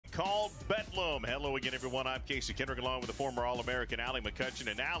called Bedlam. Hello again, everyone. I'm Casey Kendrick, along with the former All-American Allie McCutcheon.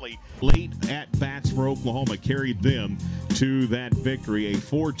 And Allie, late at-bats for Oklahoma, carried them to that victory. A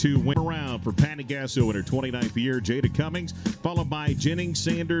 4-2 win around for Patty Gasso in her 29th year. Jada Cummings, followed by Jennings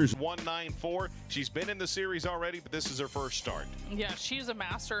Sanders. 194. She's been in the series already, but this is her first start. Yeah, she's a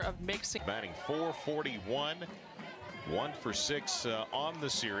master of mixing. Batting .441, 1 for 6 on the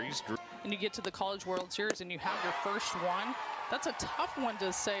series. And you get to the College World Series and you have your first one. That's a tough one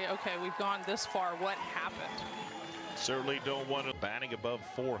to say, okay, we've gone this far. What happened? Certainly don't want to. Batting above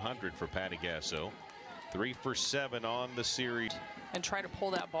 400 for Patty Gasso. 3 for 7 on the series. And try to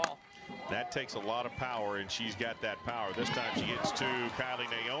pull that ball. That takes a lot of power, and she's got that power. This time she gets to Kylie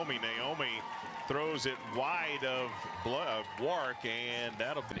Naomi. Naomi throws it wide of Wark, and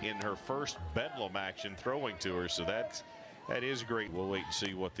that'll be in her first Bedlam action throwing to her. So that is great. We'll wait and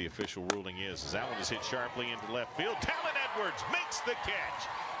see what the official ruling is. As that one is hit sharply into left field. Talon Edwards makes the catch.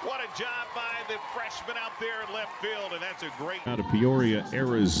 What a job by the freshman out there in left field, and that's a great. Out of Peoria,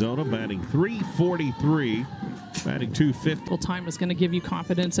 Arizona, batting .343, batting .250. Full time is going to give you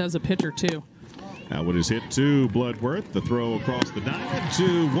confidence as a pitcher too. That one is hit to Bloodworth. The throw across the diamond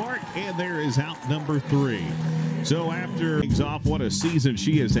to Wark, and there is out number 3. So after off, what a season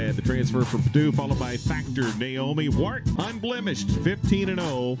she has had. The transfer from Purdue, followed by Factor Naomi Wark, unblemished,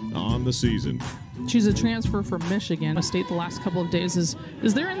 15-0 on the season. She's a transfer from Michigan State. The last couple of days is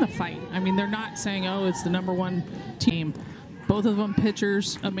they're in the fight. I mean, they're not saying, oh, it's the #1 team. Both of them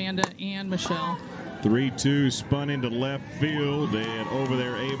pitchers, Amanda and Michelle. 3-2 spun into left field, and over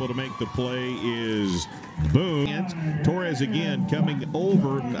there able to make the play is Boone. And Torres again coming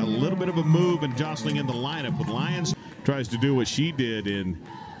over, a little bit of a move and jostling in the lineup with Lyons. Tries to do what she did in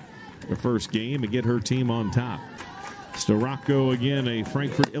the first game and get her team on top. Storacco again, a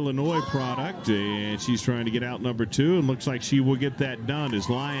Frankfort, Illinois product, and she's trying to get out number 2, and looks like she will get that done as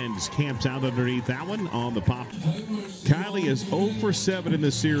Lyons camps out underneath that one on the pop. Kylie is 0 for 7 in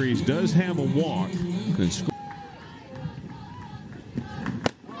the series, does have a walk.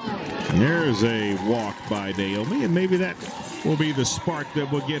 And there's a walk by Naomi, and maybe that will be the spark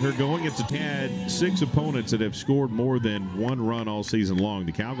that will get her going. It's had 6 opponents that have scored more than 1 run all season long.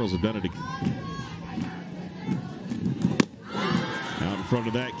 The Cowgirls have done it again. In front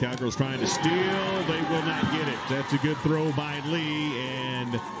of that, Cowgirls trying to steal. They will not get it. That's a good throw by Lee,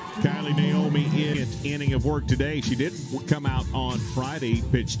 and Kylie Naomi in inning of work today. She did come out on Friday,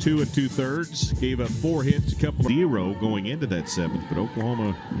 pitched 2 2/3, gave up 4 hits, a couple of 0 going into that 7th, but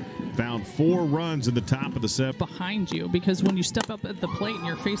Oklahoma found 4 runs in the top of the 7th. Behind you, because when you step up at the plate and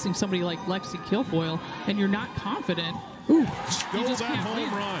you're facing somebody like Lexi Kilfoyle and you're not confident, ooh, stole that home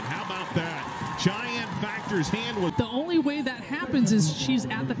run. How about that? Giant Factor's hand was. The only way that happens is she's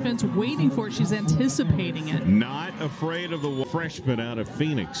at the fence waiting for it. She's anticipating it. Not afraid of the freshman out of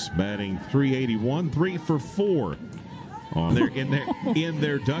Phoenix, batting .381, 3 for 4 on in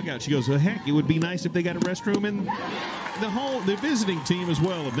their dugout. She goes, well, heck, it would be nice if they got a restroom in the visiting team as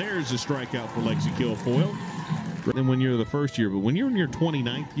well. And there's a strikeout for Lexi Kilfoyle. And when you're the first year, but when you're in your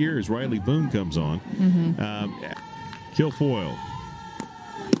 29th year, as Riley Boone comes on, Kilfoyle.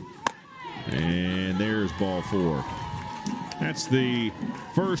 And there's ball 4. That's the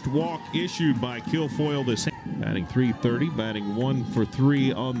first walk issued by Kilfoyle this batting .330, batting 1 for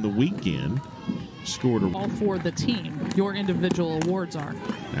 3 on the weekend. Scored a all for the team. Your individual awards are.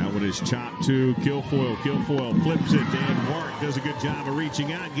 That one is chopped to Kilfoyle. Kilfoyle flips it, and Wark does a good job of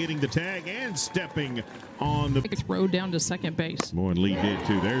reaching out, getting the tag, and stepping on the throw down to second base. More than Lee did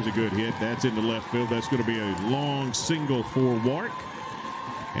too. There's a good hit. That's into left field. That's going to be a long single for Wark.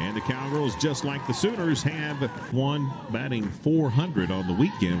 And the Cowgirls, just like the Sooners, have one batting .400 on the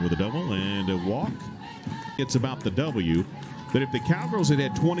weekend with a double and a walk. It's about the W. But if the Cowgirls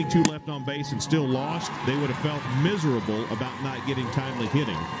had 22 left on base and still lost, they would have felt miserable about not getting timely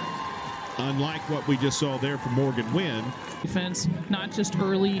hitting. Unlike what we just saw there from Morgan Wynn. Defense, not just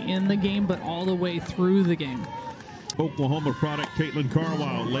early in the game, but all the way through the game. Oklahoma product Caitlin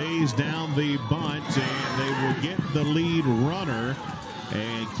Carlisle lays down the bunt, and they will get the lead runner.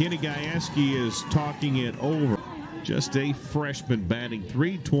 And Kenny Gajewski is talking it over. Just a freshman batting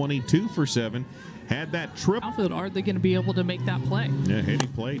 .320, 2 for 7. Had that trip. Outfield, are they going to be able to make that play? Yeah, heady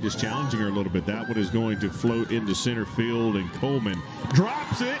play, just challenging her a little bit. That one is going to float into center field, and Coleman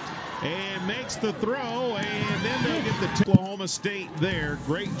drops it and makes the throw, and then they'll get the Oklahoma State there.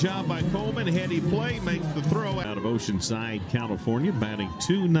 Great job by Coleman. Heady play, makes the throw out of Oceanside, California, batting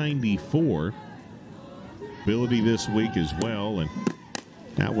 .294. Ability this week as well, and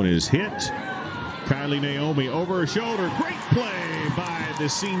that one is hit. Kylie Naomi over her shoulder. Great play by the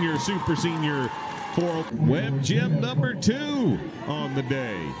super senior for web gym number 2 on the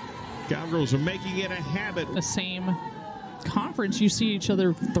day. Cowgirls are making it a habit. The same conference, you see each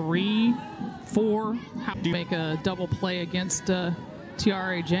other 3, 4. How do you make a double play against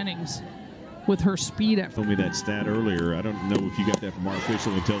Tiare Jennings with her speed at? Told me that stat earlier. I don't know if you got that from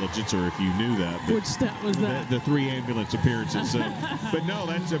artificial intelligence or if you knew that. Which stat was that? The 3 ambulance appearances. But no,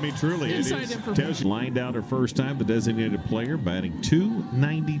 that's, I mean, truly, Inside it is. information. Tells you lined out her first time, the designated player, batting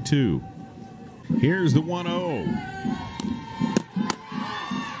 .292. Here's the 1-0.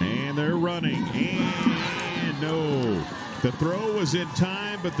 And they're running. And no. The throw was in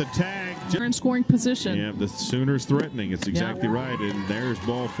time, but the tag. They're in scoring position. Yeah, the Sooners threatening. It's exactly right. And there's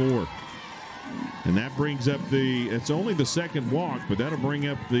ball 4. And that brings up it's only the second walk, but that'll bring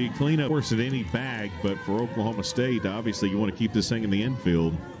up the cleanup. Of course, at any bag, but for Oklahoma State, obviously you want to keep this thing in the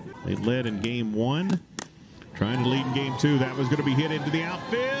infield. They led in game 1, trying to lead in game 2. That was going to be hit into the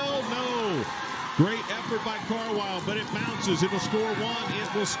outfield. No. Great effort by Carwile, but it bounces. It'll score 1.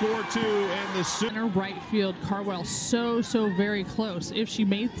 It will score 2. And the center right field, Carwile so very close. If she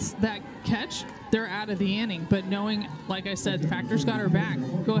makes that catch, they're out of the inning. But knowing, like I said, Factor's got her back.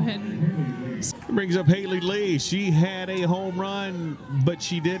 Go ahead. Brings up Haley Lee. She had a home run, but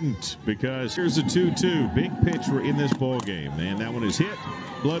she didn't, because here's a 2-2. Big pitch in this ball game, and that one is hit.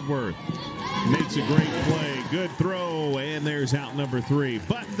 Bloodworth makes a great play. Good throw, and there's out number 3.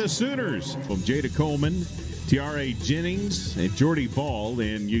 But the Sooners from Jada Coleman, Tiare Jennings, and Jordy Ball,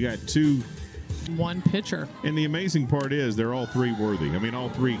 and you got 1 pitcher. And the amazing part is they're all 3 worthy. I mean, all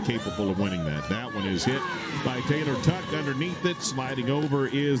 3 capable of winning that. That one is hit by Taylor Tuck underneath it. Sliding over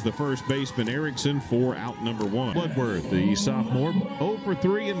is the first baseman Erickson for out number 1. Bloodworth, the sophomore, 0 for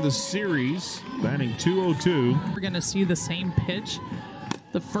 3 in the series, batting .202. We're going to see the same pitch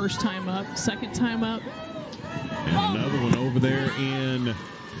the first time up, second time up. And another one over there in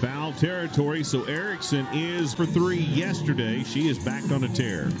foul territory. So Erickson is for 3 yesterday. She is back on a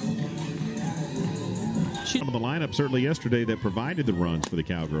tear. Some of the lineup certainly yesterday that provided the runs for the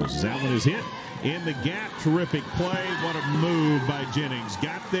Cowgirls. As that one is hit in the gap. Terrific play. What a move by Jennings.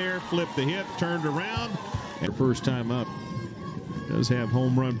 Got there, flipped the hip, turned around. And first time up. Does have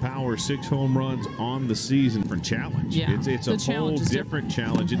home run power, 6 home runs on the season for challenge. Yeah, it's a whole different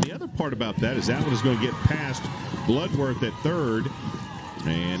challenge. And the other part about that is that one is going to get past Bloodworth at third.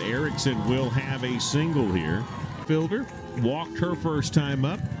 And Erickson will have a single here. Fielder walked her first time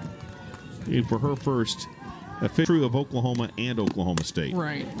up. And for her first true of Oklahoma and Oklahoma State.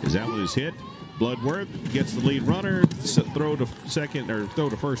 Right. As that one is hit, Bloodworth gets the lead runner, throw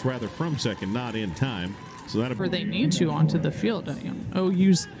to first rather from second, not in time. So that where they need to onto the field.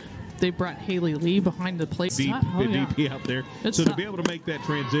 They brought Haley Lee behind the plate. DP out there. It's so tough. To be able to make that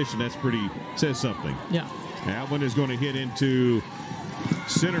transition, that's says something. Yeah. That one is going to hit into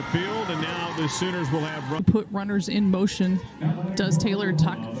center field, and now the Sooners will have put runners in motion. Does Taylor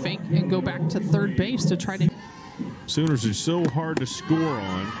Tuck fake and go back to third base to try to? Sooners are so hard to score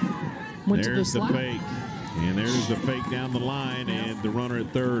on. There's the fake, and there's the fake down the line, and the runner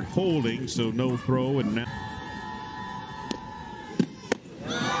at third holding, so no throw, and now.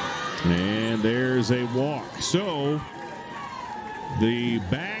 And there's a walk. So the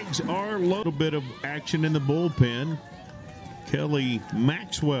bags are a little bit of action in the bullpen. Kelly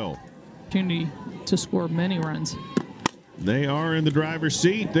Maxwell. Opportunity to score many runs. They are in the driver's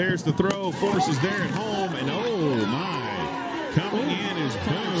seat. There's the throw. Forces there at home. And oh my. Coming in is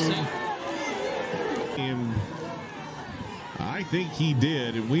Boone. And I think he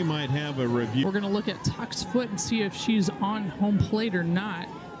did. And we might have a review. We're going to look at Tuck's foot and see if she's on home plate or not.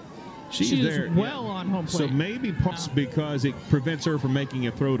 She's there, well on home plate. So maybe because it prevents her from making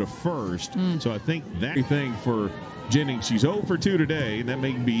a throw to first. So I think that thing for Jennings, she's 0 for 2 today, and that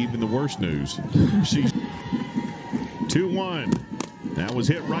may be even the worst news. She's 2-1. That was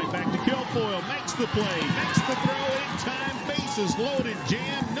hit right back to Kilfoyle. Makes the play, makes the throw in time. Bases loaded,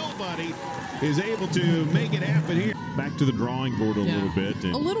 jam. Nobody is able to make it happen here. Back to the drawing board a little bit.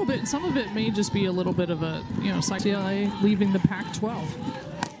 A little bit. Some of it may just be a little bit of a, NCAA leaving the Pac-12.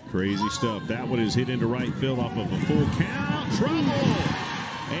 Crazy stuff. That one is hit into right field off of a full count. Trouble.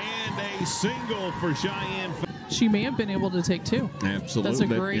 And a single for Cheyenne. She may have been able to take 2. Absolutely. That's a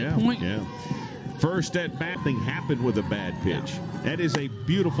great point. Yeah. First at bat, thing happened with a bad pitch. That is a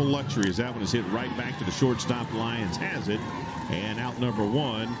beautiful luxury as that one is hit right back to the shortstop. Lyons has it. And out number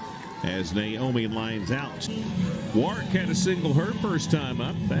 1 as Naomi lines out. Wark had a single her first time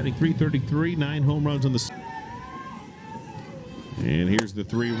up, batting .333, 9 home runs on the. And here's the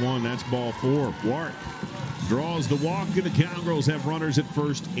 3-1. That's ball 4. Wark draws the walk, and the Cowgirls have runners at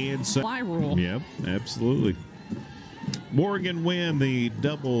first and second. Fly rule. Yep, absolutely. Morgan win the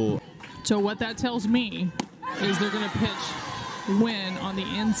double So what that tells me is they're going to pitch Wynn on the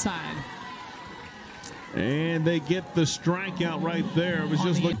inside. And they get the strikeout right there. It was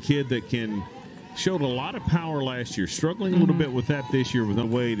just a kid that showed a lot of power last year. Struggling a little bit with that this year with no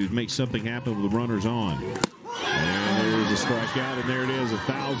way to make something happen with the runners on. And there's a strikeout, and there it is,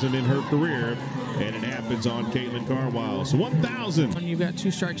 1,000 in her career. And it happens on Caitlin Carwile. So 1,000. When you've got 2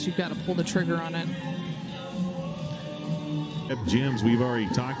 strikes, you've got to pull the trigger on it. Gems we've already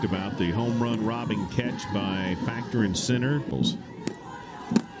talked about, the home run robbing catch by Factor and Center.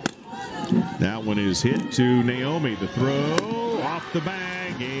 That one is hit to Naomi. The throw off the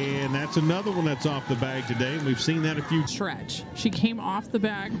bag, and that's another one that's off the bag today. We've seen that a few. Stretch. She came off the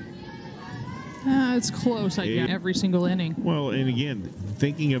bag. It's close, I guess, every single inning. Well, and again,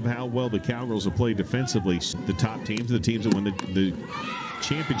 thinking of how well the Cowgirls have played defensively, the top teams, the teams that win the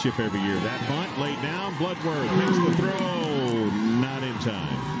championship every year. That bunt laid down. Bloodworth makes the throw. Not in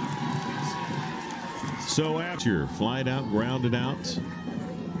time. So after flied out, grounded out.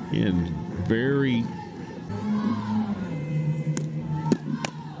 In very.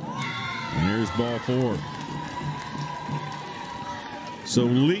 And there's ball 4. So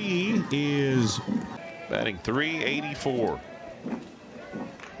Lee is batting .384.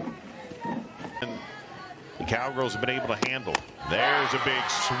 And the Cowgirls have been able to handle. There's a big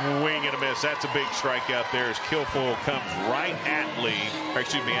swing and a miss. That's a big strikeout there as Kilfoyle comes right at Lee, or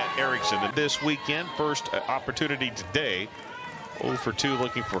excuse me, at Erickson. And this weekend, first opportunity today. 0 for 2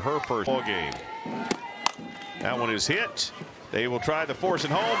 looking for her first ball game. That one is hit. They will try to force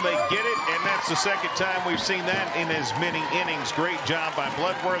it home. They get it, and that's the second time we've seen that in as many innings. Great job by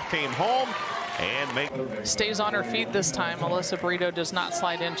Bloodworth. Came home and stays on her feet this time. Alyssa Brito does not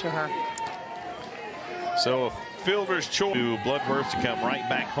slide into her. So a fielder's choice to Bloodworth to come right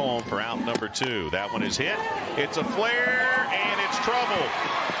back home for out number 2. That one is hit. It's a flare, and it's trouble.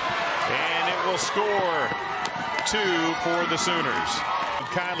 And it will score 2 for the Sooners.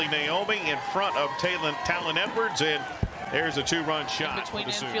 Kylie Naomi in front of Talon Edwards, and there's a 2-run shot between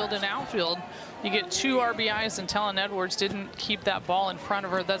for the infield Sooners. and outfield. You get 2 RBIs, and Talon Edwards didn't keep that ball in front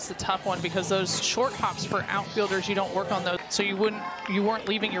of her. That's the tough one because those short hops for outfielders, you don't work on those, so you weren't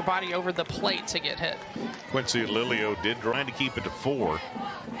leaving your body over the plate to get hit. Quincy Lilio did try to keep it to 4.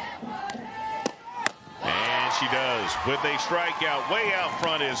 And she does with a strikeout. Way out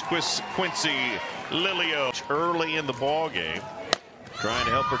front is Quincy Lilio early in the ball game, trying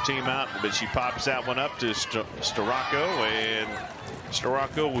to help her team out, but she pops that one up to Storako, and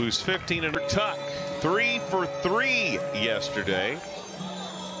Storako, who's 15 in her tuck, 3 for 3 yesterday.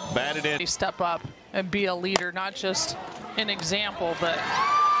 Batted in. Step up and be a leader, not just an example, but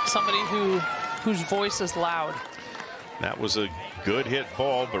somebody whose voice is loud. That was a good hit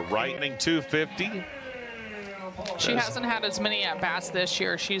ball, but right in 250. She hasn't had as many at-bats this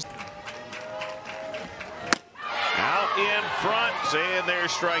year. She's out in front, and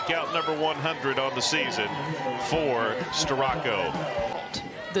there's strikeout number 100 on the season for Storako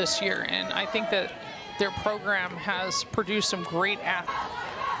this year, and I think that their program has produced some great athletes.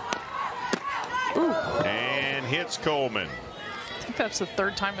 And hits Coleman. I think that's the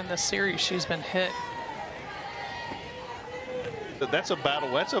 3rd time in this series she's been hit. That's a battle.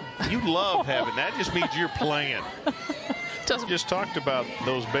 You love having that. Just means you're playing. Just talked about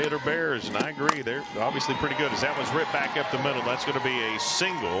those Baylor Bears, and I agree. They're obviously pretty good. As that one's ripped back up the middle, that's going to be a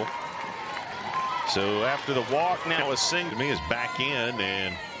single. So after the walk, now a single to me is back in,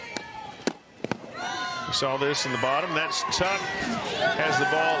 and we saw this in the bottom. That's Tuck has the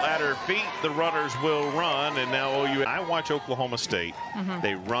ball at her feet. The runners will run, and now OU. I watch Oklahoma State.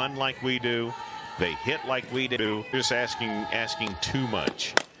 They run like we do. They hit like we do. Just asking too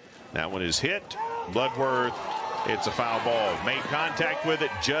much. That one is hit. Bloodworth. It's a foul ball. Made contact with it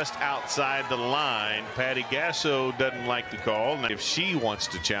just outside the line. Patty Gasso doesn't like the call. Now, if she wants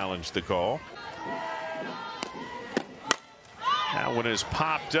to challenge the call. That one is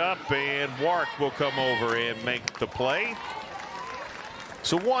popped up, and Wark will come over and make the play.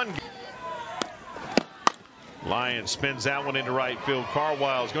 So one. Lyon spins that one into right field.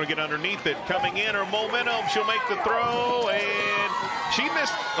 Carwile is going to get underneath it. Coming in, her momentum. She'll make the throw, and she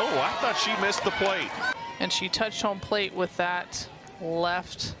missed. Oh, I thought she missed the plate. And she touched home plate with that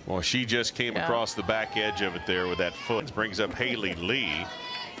left. Well, she just came across the back edge of it there with that foot. This brings up Haley Lee.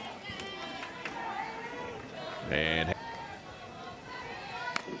 And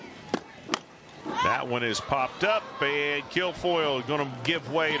that one is popped up, and Kilfoyle is going to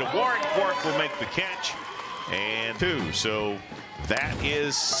give way to Wark. Wark will make the catch. And 2. So that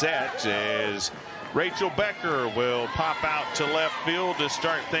is set as Rachel Becker will pop out to left field to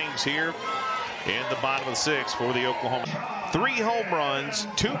start things here in the bottom of the 6th for the Oklahoma. 3 home runs,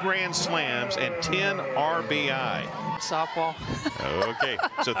 2 grand slams, and 10 RBI. Softball. Okay,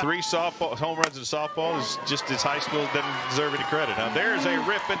 so 3 home runs in softball is just as high school doesn't deserve any credit. Now there's a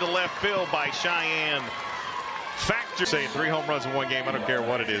rip into left field by Cheyenne Factor. Saying 3 home runs in 1 game, I don't care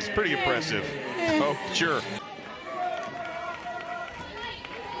what it is. Pretty impressive. Oh, sure.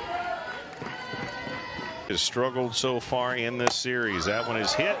 Has struggled so far in this series. That one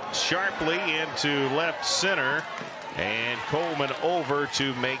is hit sharply into left center, and Coleman over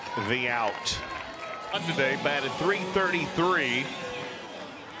to make the out. Today batted .333.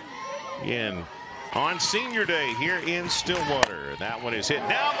 Again, on senior day here in Stillwater. That one is hit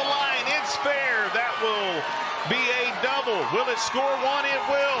down the line. It's fair. That will be a double. Will it score 1? It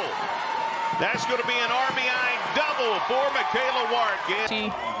will. That's going to be an RBI double for Michaela Wart.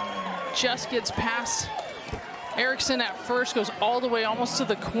 She just gets past Erickson at first, goes all the way almost to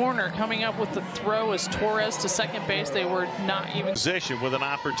the corner. Coming up with the throw is Torres to second base. They were not even position with an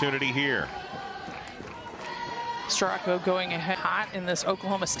opportunity here. Stracco going ahead hot in this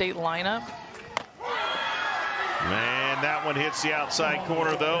Oklahoma State lineup. Man, that one hits the outside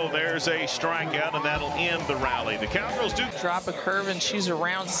corner, though. There's a strikeout, and that'll end the rally. The Cowgirls do drop a curve, and she's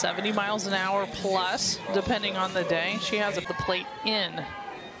around 70 miles an hour plus, depending on the day. She has the plate in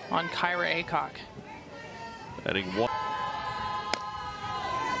on Kyra Aycock. Batting 1.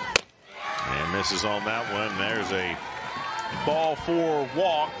 And misses on that one. There's a ball 4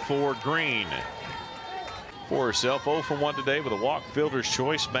 walk for Green. For herself, 0 for 1 today with a walk. Fielder's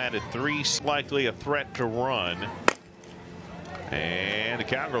choice, batted 3, likely a threat to run. And the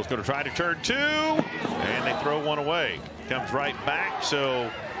Cowgirls going to try to turn 2, and they throw 1 away. Comes right back,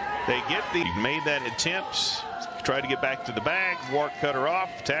 so they get the made that attempt. Tried to get back to the bag. Wart cut her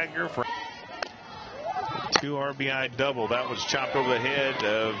off, tagged her for 2 RBI double. That was chopped over the head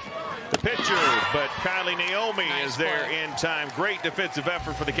of the pitcher, but Kylie Naomi is there in time. Great defensive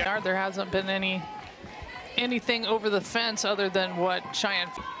effort for the Cowgirls. There hasn't been anything over the fence other than what Cheyenne.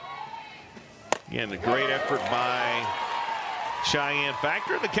 Again, a great effort by Cheyenne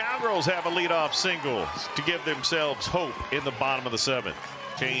Factor. The Cowgirls have a leadoff single to give themselves hope in the bottom of the 7th.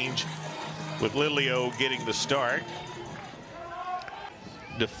 Change with Lilio getting the start.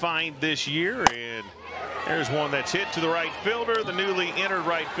 Defined this year, and there's one that's hit to the right fielder. The newly entered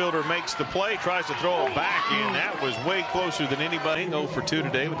right fielder makes the play, tries to throw it back, and that was way closer than anybody. 0 for 2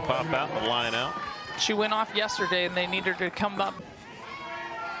 today with the pop out and the line out. She went off yesterday, and they needed her to come up.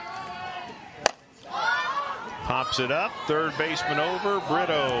 Pops it up, third baseman over.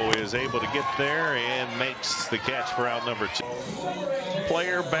 Brito is able to get there and makes the catch for out number 2.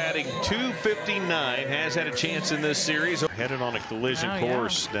 Player batting .259 has had a chance in this series. Headed on a collision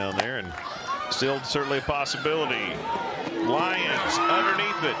course down there, and still certainly a possibility. Lions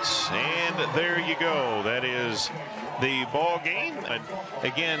underneath it, and there you go. That is the ball game. And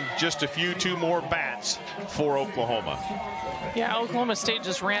again, just a two more bats for Oklahoma. Yeah, Oklahoma State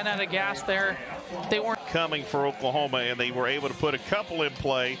just ran out of gas there. They weren't coming for Oklahoma, and they were able to put a couple in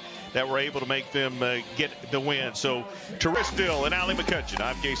play that were able to make them get the win. So, Teresa Still and Allie McCutcheon,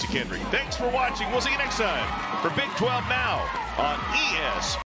 I'm Casey Kendrick. Thanks for watching. We'll see you next time for Big 12 Now on ES.